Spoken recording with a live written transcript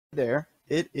There,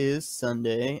 it is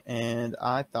Sunday, and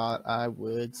I thought I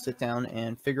would sit down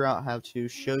and figure out how to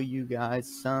show you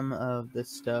guys some of the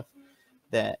stuff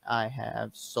that I have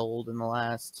sold in the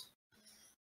last,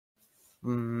 I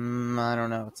don't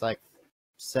know, it's like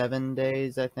 7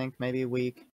 days, I think, maybe a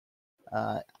week.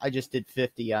 I just did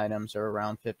 50 items or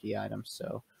around 50 items,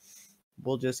 so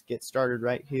we'll just get started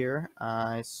right here.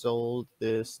 I sold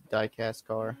this diecast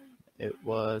car. It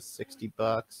was 60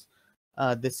 bucks.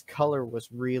 This color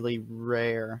was really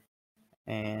rare,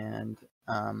 and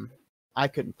I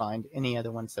couldn't find any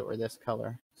other ones that were this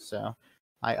color, so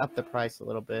I upped the price a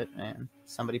little bit and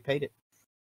somebody paid it.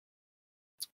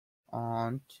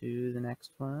 On to the next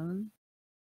one.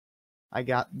 I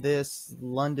got this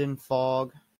London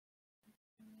Fog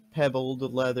pebbled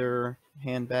leather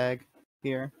handbag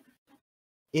here.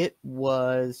 It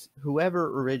was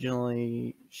whoever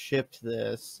originally shipped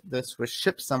this was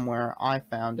shipped somewhere. I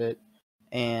found it,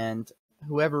 and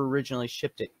whoever originally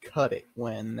shipped it cut it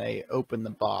when they opened the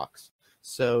box.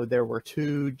 So there were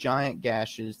two giant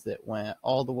gashes that went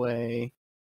all the way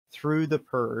through the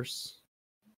purse,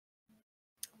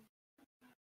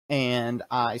 and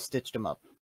I stitched them up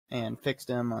and fixed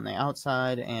them on the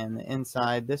outside and the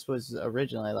inside. This was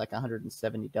originally like a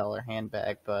 $170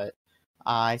 handbag, but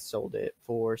I sold it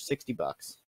for 60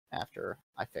 bucks after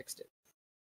I fixed it.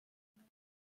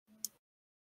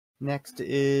 Next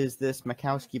is this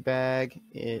Mikowski bag.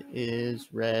 It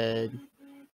is red,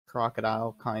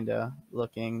 crocodile kinda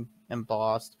looking,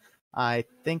 embossed. I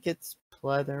think it's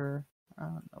pleather. I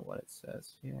don't know what it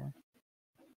says here.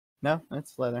 No,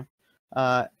 it's leather.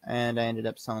 And I ended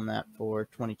up selling that for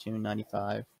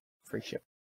 $22.95, free ship.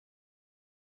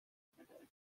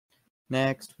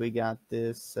 Next, we got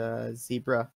this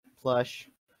zebra plush.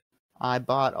 I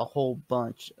bought a whole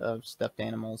bunch of stuffed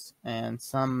animals, and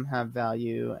some have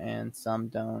value and some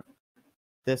don't.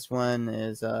 This one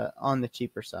is on the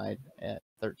cheaper side at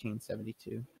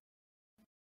 $13.72.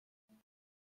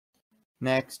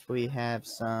 Next, we have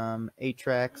some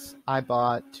 8-tracks. I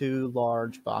bought 2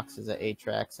 large boxes of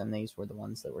 8-tracks, and these were the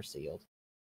ones that were sealed.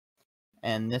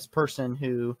 And this person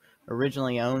who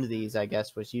originally owned these, I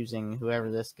guess, was using whoever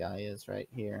this guy is right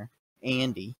here,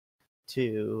 Andy,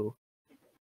 to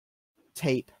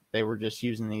tape. They were just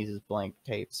using these as blank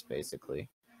tapes, basically.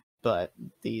 But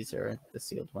these are the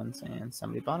sealed ones, and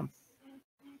somebody bought them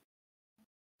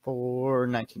for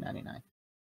 $19.99,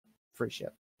 free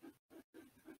ship.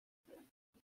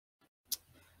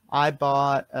 I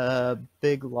bought a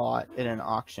big lot at an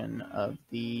auction of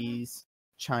these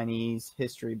Chinese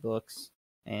history books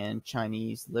and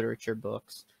Chinese literature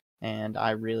books, and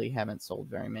I really haven't sold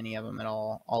very many of them at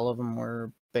all. All of them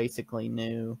were basically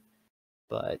new,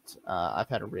 but I've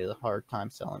had a really hard time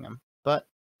selling them. But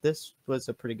this was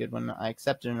a pretty good one. I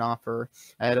accepted an offer.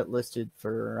 I had it listed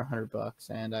for 100 bucks,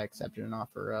 and I accepted an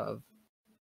offer of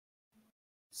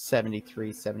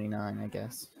 $73.79, I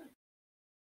guess.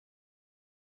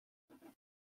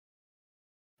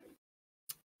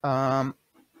 I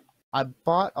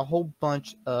bought a whole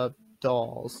bunch of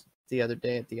dolls the other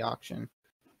day at the auction.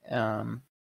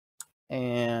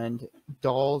 And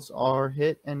dolls are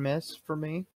hit and miss for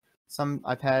me. Some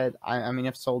I've had, I mean,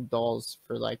 I've sold dolls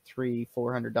for like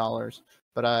 $300-400,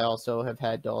 but I also have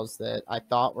had dolls that I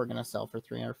thought were going to sell for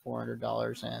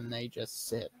 $300-400, and they just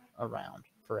sit around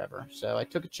forever. So I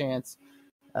took a chance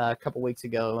a couple weeks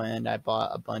ago, and I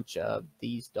bought a bunch of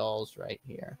these dolls right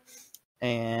here.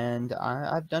 And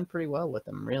I've done pretty well with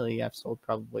them, really. I've sold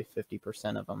probably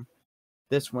 50% of them.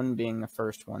 This one being the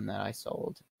first one that I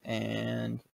sold,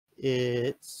 and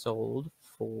it sold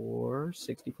for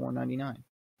 $64.99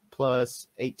 plus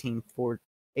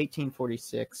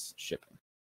 $18.46 shipping.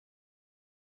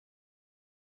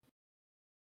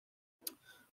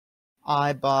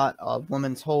 I bought a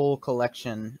woman's whole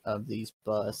collection of these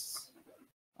busts.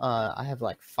 I have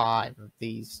like 5 of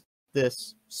these.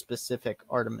 This specific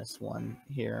Artemis one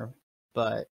here,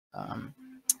 but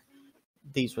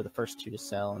these were the first 2 to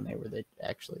sell, and they were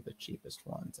actually the cheapest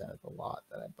ones out of the lot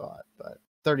that I bought. But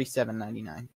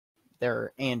 $37.99.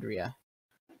 They're Andrea.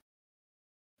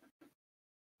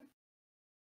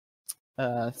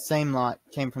 Same lot,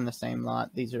 came from the same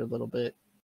lot. These are a little bit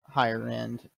higher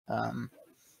end.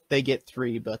 They get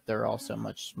 3, but they're also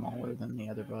much smaller than the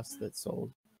other busts that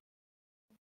sold.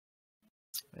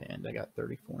 And I got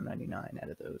 $34.99 out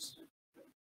of those.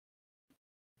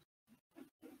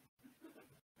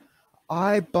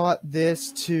 I bought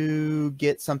this to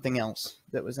get something else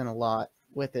that was in a lot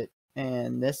with it,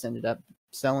 and this ended up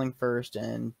selling first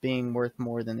and being worth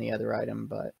more than the other item,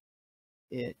 but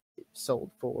it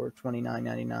sold for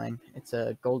 $29.99. It's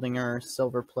a Goldinger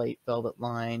silver plate velvet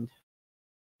lined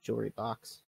jewelry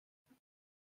box.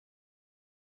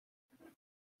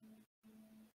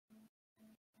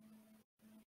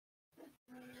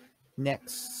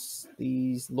 Next,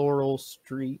 these Laurel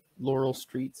Street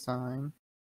sign.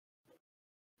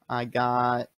 I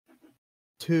got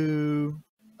 2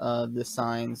 of the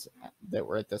signs that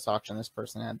were at this auction. This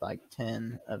person had like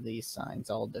 10 of these signs,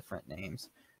 all different names,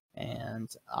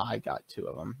 and I got 2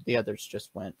 of them. The others just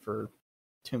went for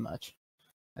too much.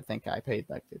 I think I paid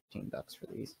like $15 for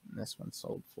these, and this one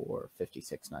sold for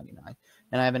 $56.99.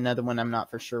 And I have another one. I'm not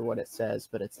for sure what it says,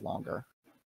 but it's longer.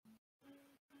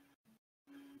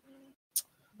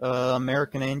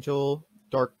 American Angel,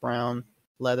 dark brown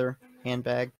leather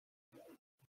handbag.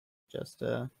 Just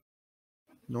a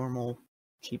normal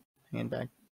cheap handbag.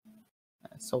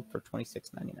 Sold for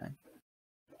 $26.99.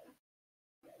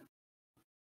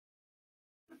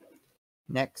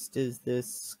 Next is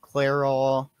this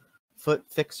Clairol foot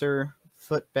fixer,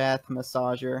 foot bath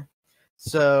massager.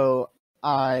 So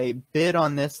I bid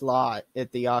on this lot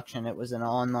at the auction. It was an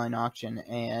online auction,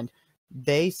 and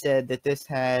they said that this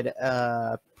had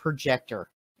a projector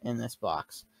in this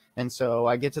box. And so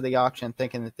I get to the auction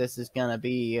thinking that this is going to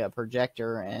be a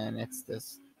projector, and it's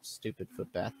this stupid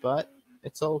foot bath, but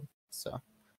it sold. So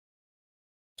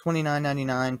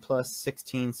 $29.99 plus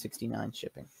 $16.69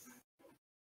 shipping.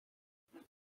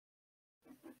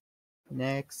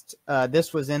 Next,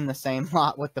 this was in the same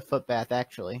lot with the foot bath,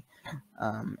 actually.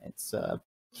 It's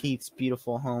Keith's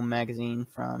Beautiful Home magazine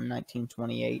from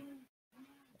 1928,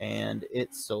 and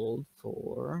it sold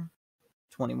for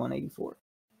 $21.84.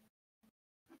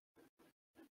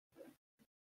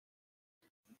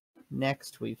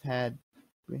 Next, we have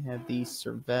these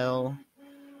Cervell.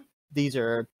 These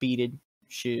are beaded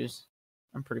shoes.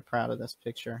 I'm pretty proud of this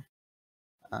picture,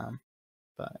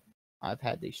 but I've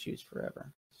had these shoes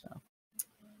forever. So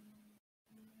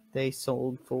they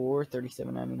sold for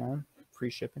 $37.99, free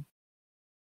shipping.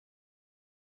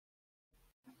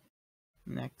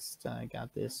 Next, I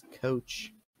got this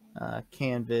Coach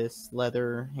canvas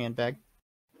leather handbag.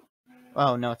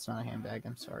 Oh, no, it's not a handbag.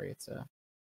 I'm sorry. It's a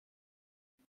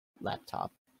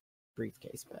laptop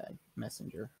briefcase bag,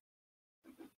 messenger.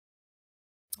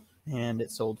 And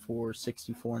it sold for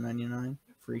 $64.99,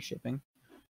 free shipping.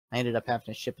 I ended up having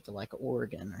to ship it to like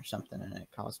Oregon or something, and it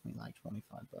cost me like $25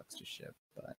 to ship.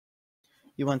 But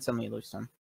you win some, you lose some.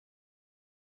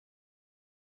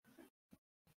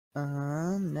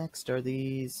 Next are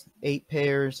these 8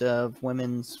 pairs of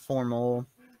women's formal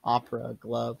opera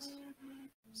gloves.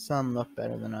 Some look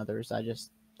better than others. I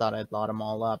just thought I'd lot them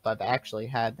all up. I've actually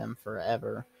had them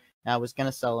forever. I was going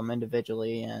to sell them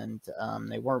individually, and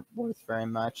they weren't worth very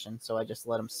much, and so I just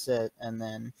let them sit, and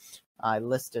then I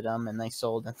listed them, and they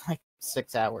sold in like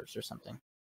 6 hours or something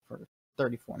for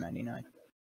 $34.99.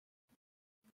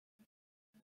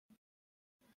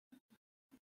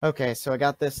 Okay, so I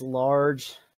got this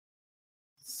large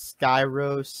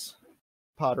Skyros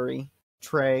pottery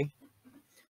tray.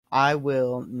 I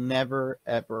will never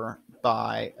ever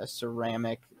buy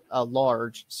a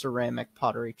large ceramic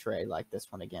pottery tray like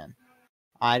this one again.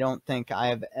 I don't think I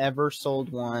have ever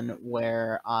sold one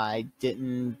where it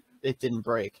didn't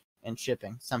break in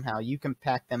shipping. Somehow you can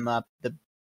pack them up the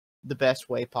best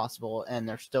way possible and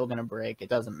they're still going to break. It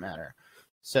doesn't matter.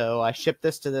 So I shipped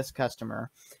this to this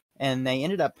customer, and they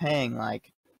ended up paying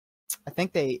like,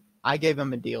 I gave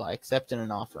them a deal. I accepted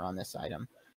an offer on this item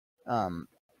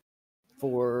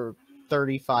for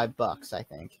 $35, I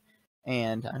think.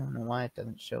 And I don't know why it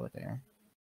doesn't show it there.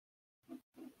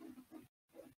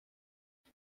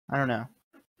 I don't know.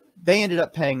 They ended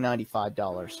up paying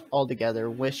 $95 altogether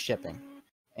with shipping.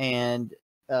 And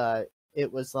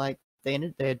it was like they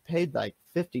had paid like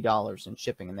 $50 in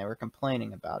shipping, and they were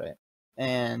complaining about it.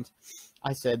 And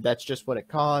I said, that's just what it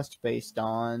cost based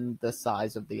on the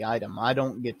size of the item. I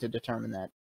don't get to determine that.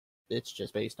 It's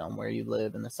just based on where you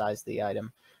live and the size of the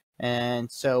item. And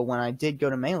so when I did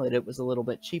go to mail it, it was a little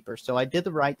bit cheaper. So I did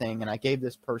the right thing, and I gave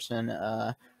this person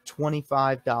a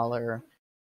 $25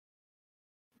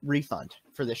 refund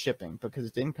for the shipping because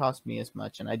it didn't cost me as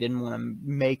much, and I didn't want to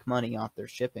make money off their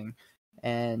shipping.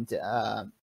 And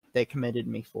they committed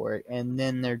me for it. And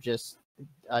then they're just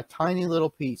a tiny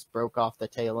little piece broke off the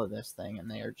tail of this thing,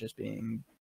 and they are just being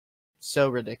so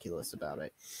ridiculous about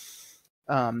it.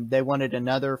 They wanted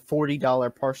another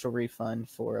 $40 partial refund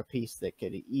for a piece that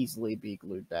could easily be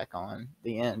glued back on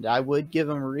the end. I would give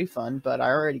them a refund, but I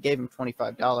already gave them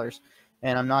 $25,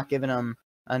 and I'm not giving them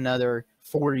another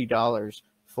 $40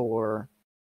 for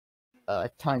a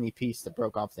tiny piece that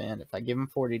broke off the end. If I give them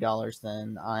 $40,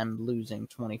 then I'm losing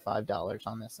 $25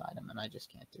 on this item, and I just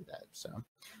can't do that. So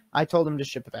I told them to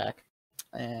ship it back,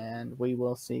 and we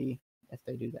will see if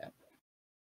they do that.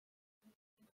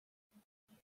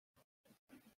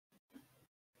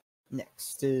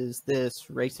 Next is this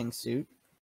racing suit.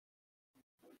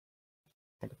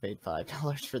 think I paid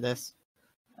 $5 for this.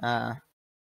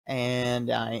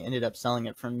 And I ended up selling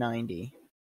it for $90.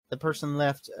 The person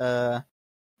left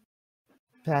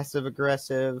passive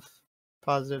aggressive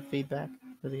positive feedback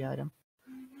for the item.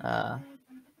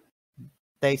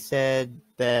 They said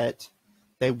that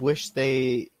they wish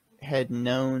they had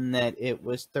known that it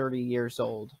was 30 years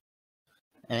old.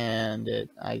 And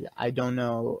I don't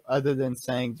know, other than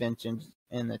saying vintage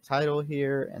in the title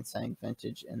here and saying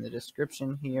vintage in the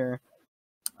description here,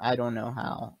 I don't know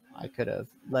how I could have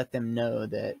let them know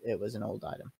that it was an old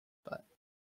item. But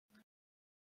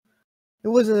it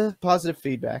was a positive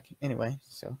feedback anyway.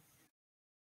 So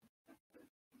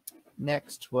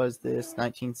next was this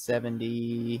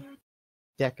 1970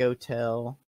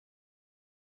 Decotel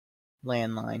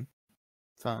landline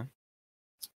phone.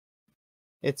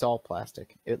 It's all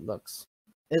plastic. It looks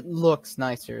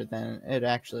nicer than it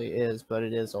actually is, but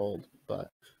it is old.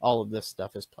 But all of this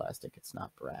stuff is plastic. It's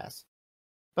not brass.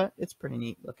 But it's pretty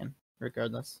neat looking,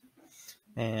 regardless.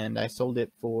 And I sold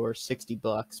it for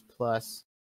 $60 plus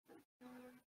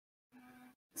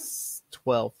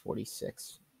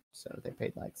 $12.46. So they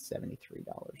paid like $73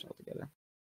 altogether.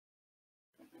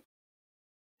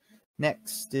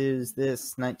 Next is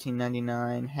this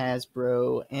 1999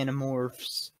 Hasbro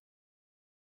Animorphs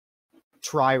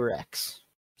Tri-Rex.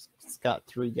 It's got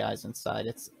 3 guys inside.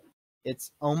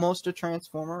 It's almost a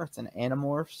Transformer. It's an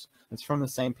Animorphs. It's from the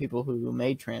same people who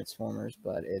made Transformers,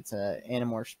 but it's an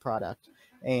Animorphs product.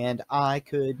 And I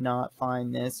could not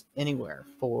find this anywhere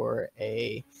for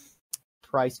a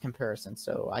price comparison,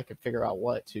 so I could figure out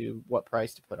what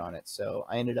price to put on it. So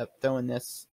I ended up throwing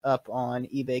this up on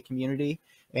eBay community,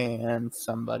 and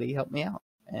somebody helped me out,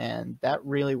 and that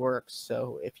really works.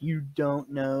 So if you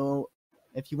don't know,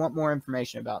 if you want more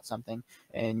information about something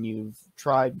and you've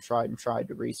tried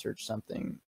to research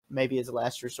something, maybe as a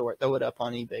last resort, throw it up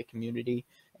on eBay community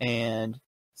and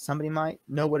somebody might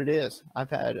know what it is. I've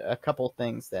had a couple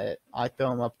things that I throw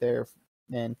them up there,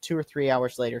 and 2 or 3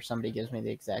 hours later, somebody gives me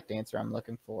the exact answer I'm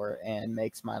looking for and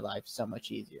makes my life so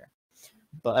much easier.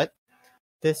 But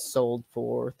this sold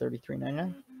for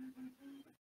 $33.99.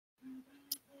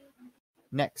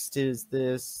 Next is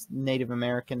this Native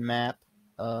American map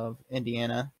of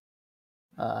Indiana.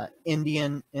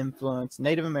 Native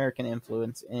American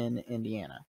influence in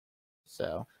Indiana.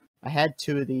 So I had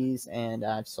 2 of these and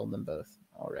I've sold them both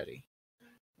already.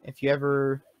 If you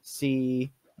ever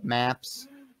see maps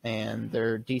and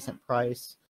they're decent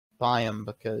price, buy them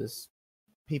because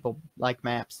people like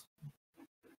maps.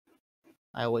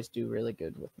 I always do really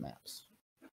good with maps.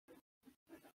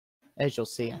 As you'll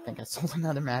see, I think I sold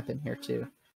another map in here too.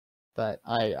 But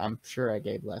I'm sure I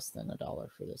gave less than $1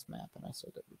 for this map, and I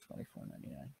sold it for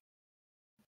 $24.99.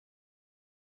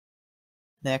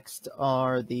 Next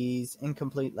are these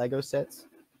incomplete Lego sets.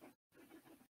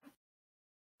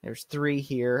 There's 3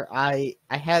 here. I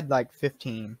had like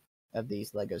 15 of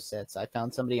these Lego sets. I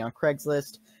found somebody on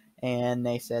Craigslist, and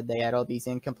they said they had all these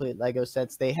incomplete Lego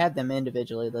sets. They had them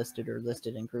individually listed or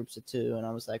listed in groups of 2, and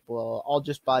I was like, well, I'll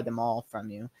just buy them all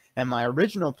from you. And my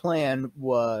original plan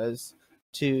was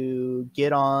to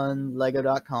get on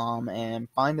Lego.com and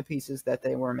find the pieces that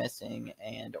they were missing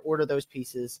and order those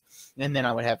pieces, and then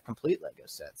I would have complete Lego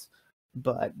sets.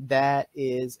 But that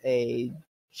is a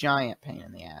giant pain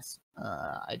in the ass.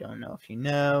 I don't know if you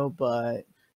know, but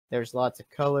there's lots of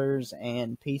colors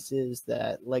and pieces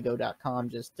that Lego.com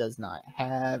just does not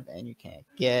have and you can't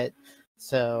get.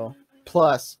 So,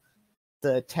 plus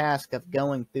the task of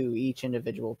going through each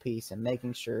individual piece and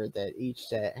making sure that each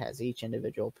set has each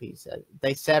individual piece.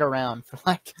 They sat around for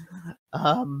like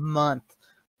a month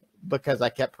because I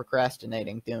kept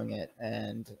procrastinating doing it,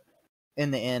 and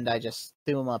in the end I just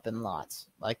threw them up in lots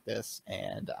like this,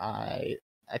 and I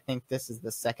think this is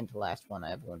the second to last one.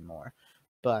 I have one more,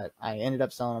 but I ended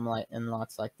up selling them in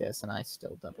lots like this, and I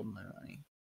still doubled my money.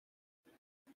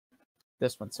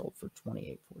 This one sold for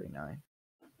 $28.49.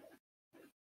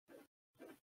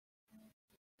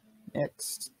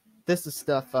 Next, this is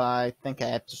stuff I think I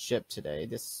have to ship today.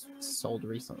 This sold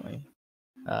recently.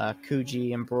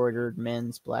 Kuji embroidered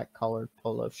men's black collared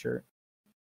polo shirt.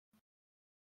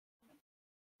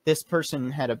 This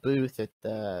person had a booth at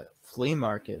the flea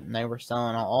market, and they were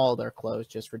selling all their clothes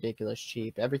just ridiculous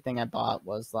cheap. Everything I bought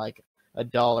was like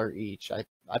 $1 each. I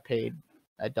paid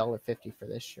 $1.50 for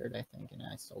this shirt, I think, and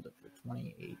I sold it for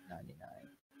 $28.99,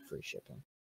 free shipping.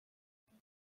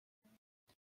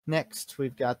 Next,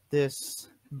 we've got this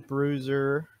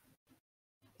Bruiser,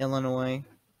 Illinois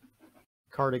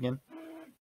cardigan.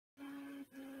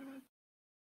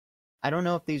 I don't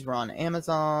know if these were on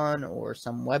Amazon or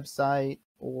some website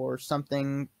or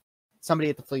something somebody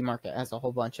at the flea market has a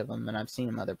whole bunch of them, and I've seen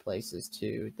them other places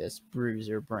too, this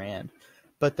Bruiser brand.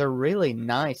 But they're really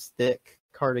nice, thick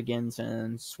cardigans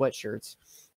and sweatshirts,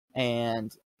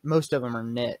 and most of them are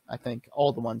knit. I think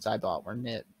all the ones I bought were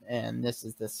knit, and this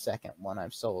is the second one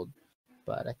I've sold,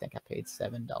 but I think I paid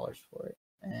 $7 for it,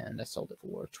 and I sold it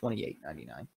for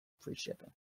 $28.99, free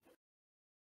shipping.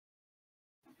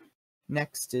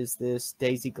 Next is this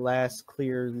Daisy Glass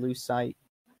Clear Lucite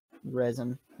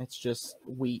resin. It's just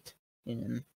wheat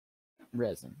in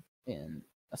resin in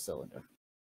a cylinder.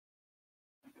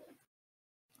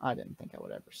 I didn't think I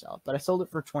would ever sell it, but I sold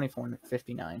it for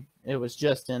 $24.59. It was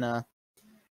just in a...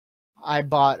 I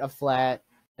bought a flat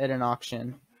at an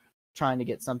auction trying to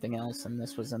get something else, and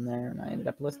this was in there, and I ended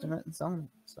up listing it and selling it.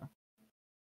 So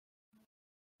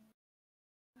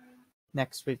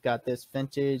next, we've got this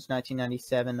vintage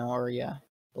 1997 Aria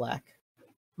black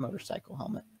motorcycle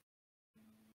helmet.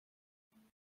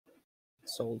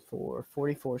 Sold for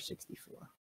 $44.64.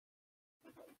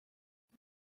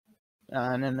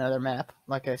 And another map,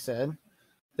 like I said.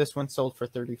 This one sold for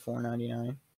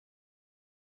 $34.99.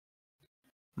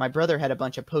 My brother had a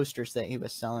bunch of posters that he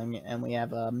was selling, and we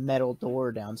have a metal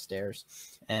door downstairs,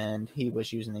 and he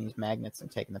was using these magnets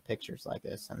and taking the pictures like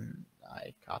this, and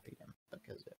I copied him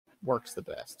because it works the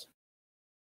best.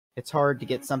 It's hard to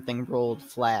get something rolled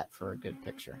flat for a good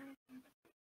picture.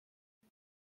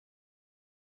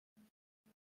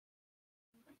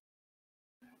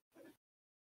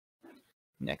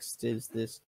 Next is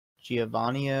this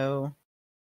Giovanni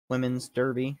Women's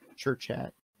Derby church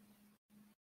hat.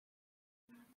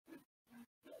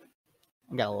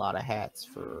 I got a lot of hats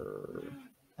for,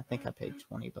 I think I paid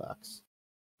 $20,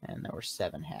 and there were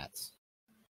 7 hats.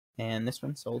 And this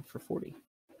one sold for $40.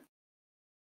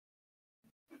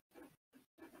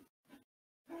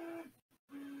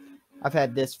 I've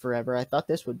had this forever. I thought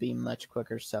this would be a much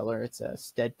quicker seller. It's a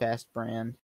Steadfast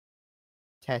brand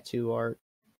tattoo art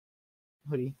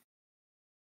hoodie.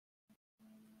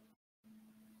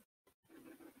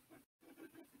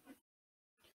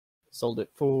 Sold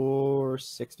it for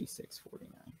 $66.49.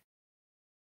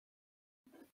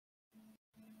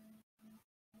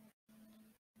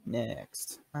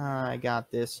 Next, I got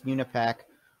this Unipack.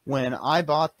 When I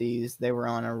bought these, they were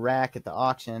on a rack at the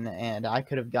auction, and I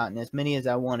could have gotten as many as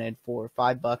I wanted for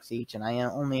 $5 each, and I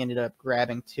only ended up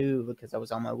grabbing 2 because I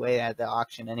was on my way at the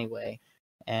auction anyway,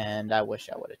 and I wish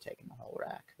I would have taken the whole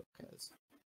rack because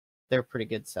they're pretty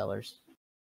good sellers.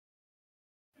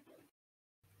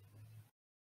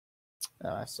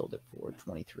 I sold it for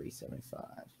 $23.75.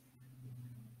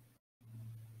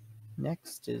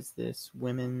 Next is this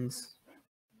women's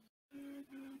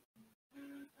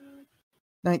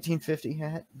 1950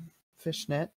 hat,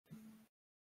 fishnet.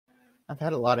 I've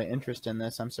had a lot of interest in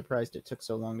this. I'm surprised it took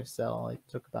so long to sell. It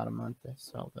took about a month to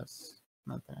sell this,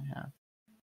 month and a half.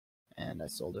 And I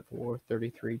sold it for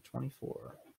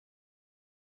 $33.24.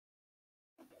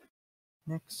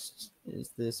 Next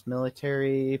is this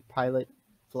military pilot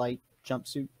flight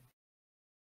jumpsuit.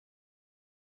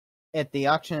 At the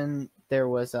auction, there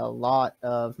was a lot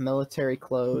of military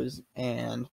clothes,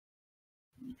 and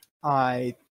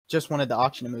I just wanted the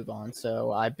auction to move on,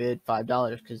 so I bid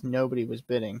 $5 because nobody was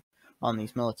bidding on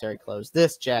these military clothes.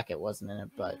 This jacket wasn't in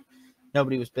it, but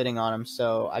nobody was bidding on them,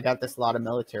 so I got this lot of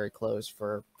military clothes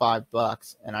for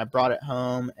 $5, and I brought it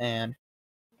home, and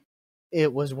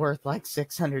it was worth like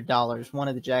 $600. One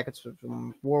of the jackets was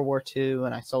from World War II,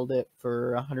 and I sold it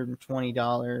for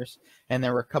 $120, and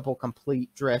there were a couple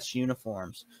complete dress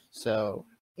uniforms. So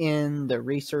in the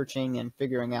researching and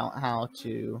figuring out how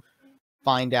to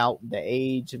find out the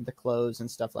age of the clothes and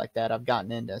stuff like that, I've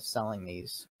gotten into selling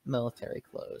these military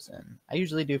clothes, and I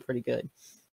usually do pretty good.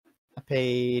 I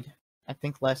paid, I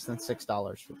think, less than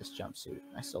 $6 for this jumpsuit.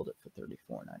 I sold it for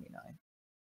 $34.99.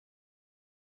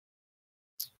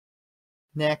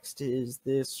 Next is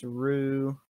this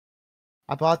Rue.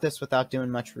 I bought this without doing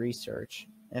much research.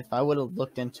 If I would have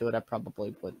looked into it, I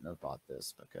probably wouldn't have bought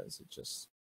this because it just,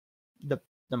 the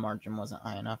margin wasn't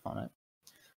high enough on it.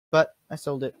 But I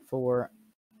sold it for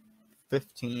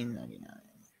 $15.99.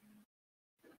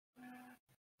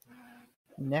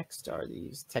 Next are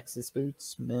these Texas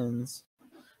boots, men's.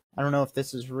 I don't know if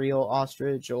this is real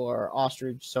ostrich or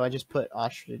ostrich, so I just put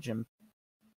ostrich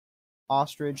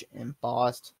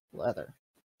embossed leather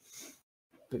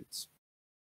boots.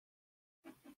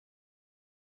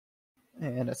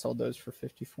 And I sold those for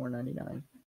 $54.99.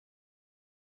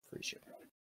 Free shipping.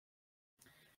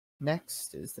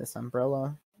 Next is this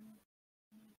umbrella.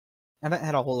 I haven't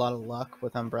had a whole lot of luck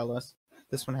with umbrellas.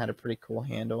 This one had a pretty cool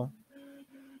handle.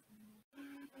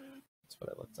 That's what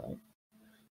it looks like.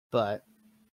 But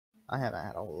I haven't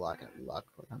had a whole lot of luck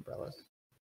with umbrellas.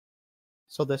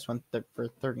 Sold this one for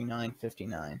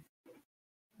 $39.59,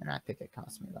 and I think it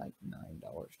cost me like $9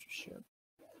 to ship.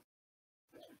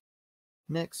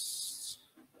 Next,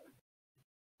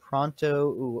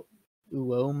 Pronto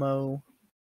Uomo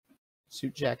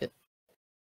suit jacket.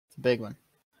 It's a big one.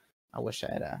 I wish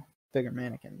I had a bigger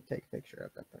mannequin to take a picture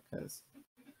of it because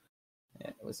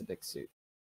it was a big suit.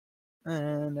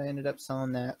 And I ended up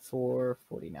selling that for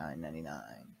 $49.99.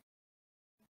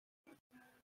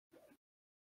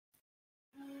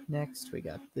 Next, we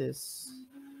got this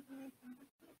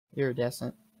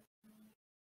iridescent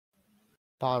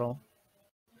bottle.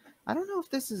 I don't know if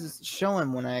this is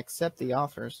showing when I accept the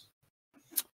offers.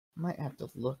 I might have to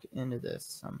look into this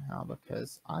somehow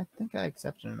because I think I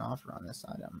accepted an offer on this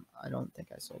item. I don't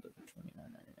think I sold it for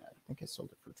 $29.99. I think I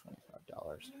sold it for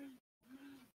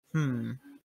 $25.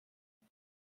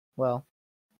 Well,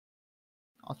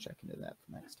 I'll check into that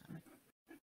for next time.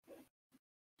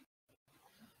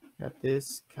 Got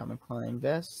this Calvin Klein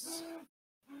vest.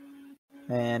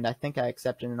 And I think I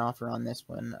accepted an offer on this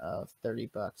one of $30.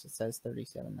 It says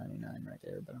 $37.99 right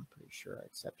there, but I'm pretty sure I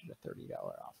accepted a $30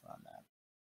 offer on that.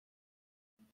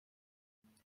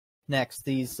 Next,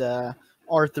 these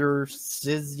Arthur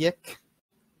Sizyk.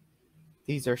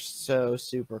 These are so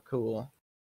super cool.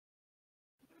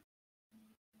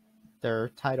 They're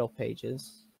title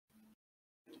pages.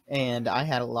 And I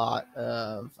had a lot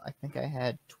of, I think I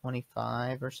had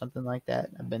 25 or something like that.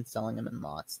 I've been selling them in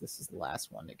lots. This is the last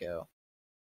one to go.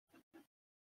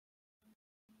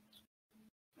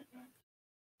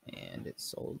 And it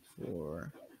sold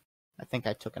for, I think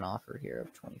I took an offer here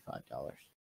of $25.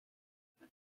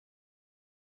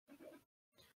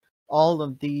 All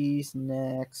of these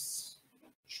next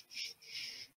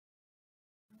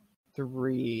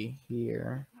 3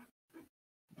 here.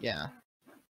 Yeah.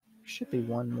 Should be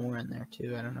one more in there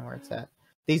too. I don't know where it's at.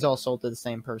 These all sold to the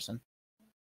same person.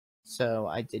 So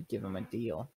I did give him a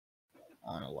deal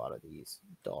on a lot of these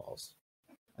dolls.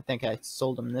 I think I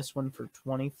sold him this one for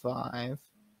 $25.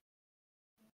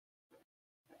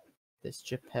 This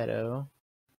Geppetto.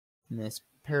 And this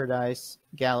Paradise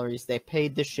Galleries. They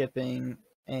paid the shipping.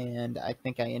 And I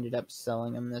think I ended up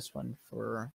selling them this one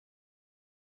for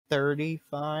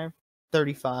 $35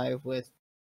 with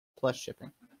plus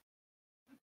shipping.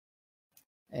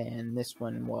 And this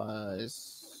one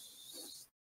was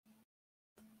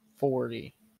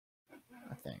 $40,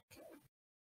 I think,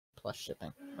 plus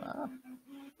shipping.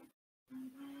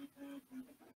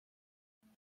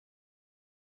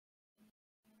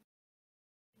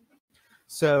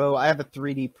 So I have a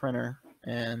 3D printer,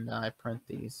 and I print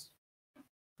these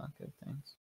Funko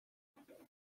things.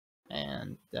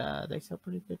 And they sell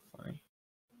pretty good for me.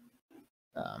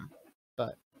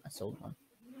 But I sold one.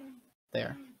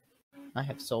 There. I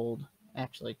have sold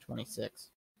actually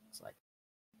 26. It's like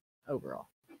overall.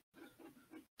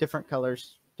 Different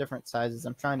colors, different sizes.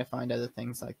 I'm trying to find other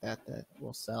things like that that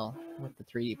will sell with the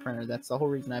 3D printer. That's the whole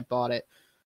reason I bought it,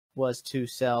 was to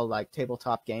sell like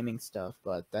tabletop gaming stuff,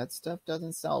 but that stuff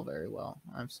doesn't sell very well.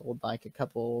 I've sold like a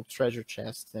couple treasure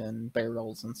chests and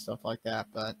barrels and stuff like that,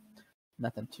 but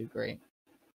nothing too great.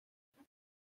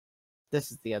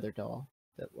 This is the other doll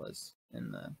that was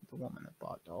in the woman that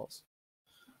bought dolls.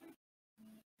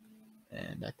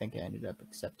 And I think I ended up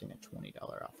accepting a $20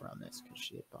 offer on this because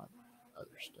she had bought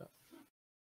other stuff.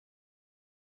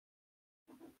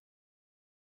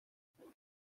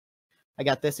 I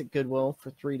got this at Goodwill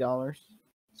for $3.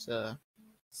 It's a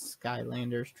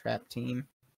Skylanders Trap Team.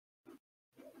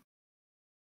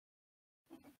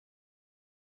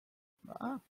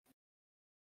 And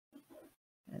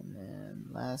then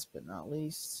last but not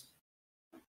least,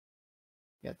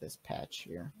 got this patch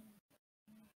here.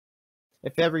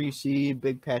 If ever you see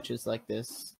big patches like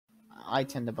this, I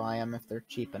tend to buy them if they're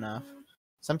cheap enough.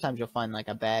 Sometimes you'll find like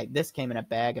a bag. This came in a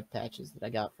bag of patches that I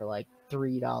got for like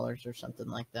 $3 or something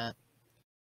like that.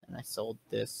 And I sold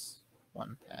this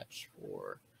one patch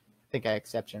for, I think I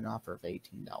accepted an offer of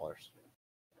 $18.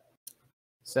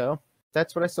 So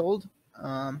that's what I sold.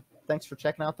 Thanks for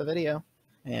checking out the video,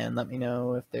 and let me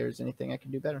know if there's anything I can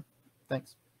do better.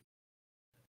 Thanks.